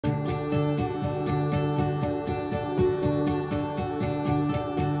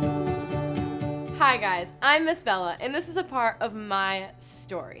Hi guys, I'm Miss Bella, and this is a part of my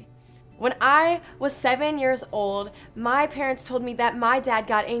story. When I was 7 years old, my parents told me that my dad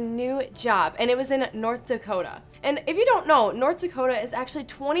got a new job, and it was in North Dakota. And if you don't know, North Dakota is actually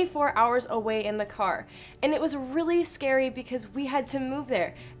 24 hours away in the car. And it was really scary because we had to move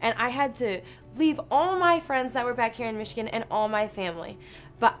there, and I had to leave all my friends that were back here in Michigan and all my family.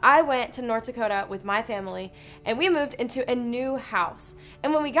 But I went to North Dakota with my family, and we moved into a new house.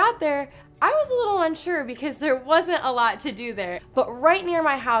 And when we got there, I was a little unsure because there wasn't a lot to do there. But right near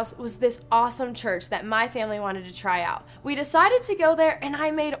my house was this awesome church that my family wanted to try out. We decided to go there, and I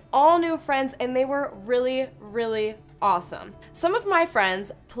made all new friends, and they were really awesome. Some of my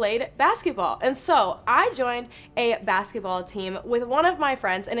friends played basketball, and so I joined a basketball team with one of my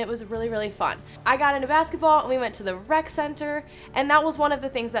friends, and it was really fun. I got into basketball, and we went to the rec center, and that was one of the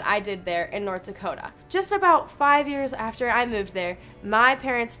things that I did there in North Dakota. Just about 5 years after I moved there, my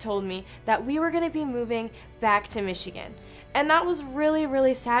parents told me that we were going to be moving back to Michigan. And that was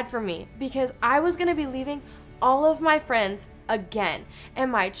really sad for me because I was going to be leaving all of my friends again,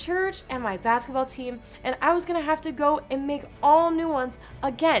 and my church and my basketball team, and I was gonna have to go and make all new ones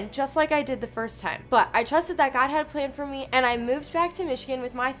again, just like I did the first time. But I trusted that God had a plan for me, and I moved back to Michigan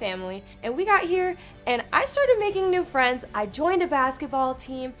with my family, and we got here, and I started making new friends. I joined a basketball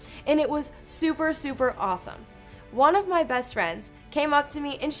team, and it was super awesome. One of my best friends came up to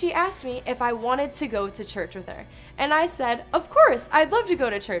me and she asked me if I wanted to go to church with her. And I said, of course, I'd love to go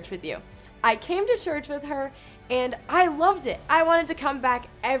to church with you. I came to church with her and I loved it. I wanted to come back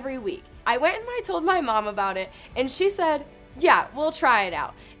every week. I went and I told my mom about it and she said, yeah, we'll try it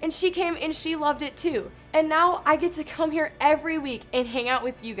out. And she came and she loved it too. And now I get to come here every week and hang out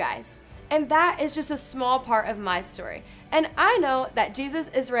with you guys. And that is just a small part of my story. And I know that Jesus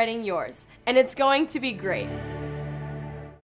is writing yours, and it's going to be great.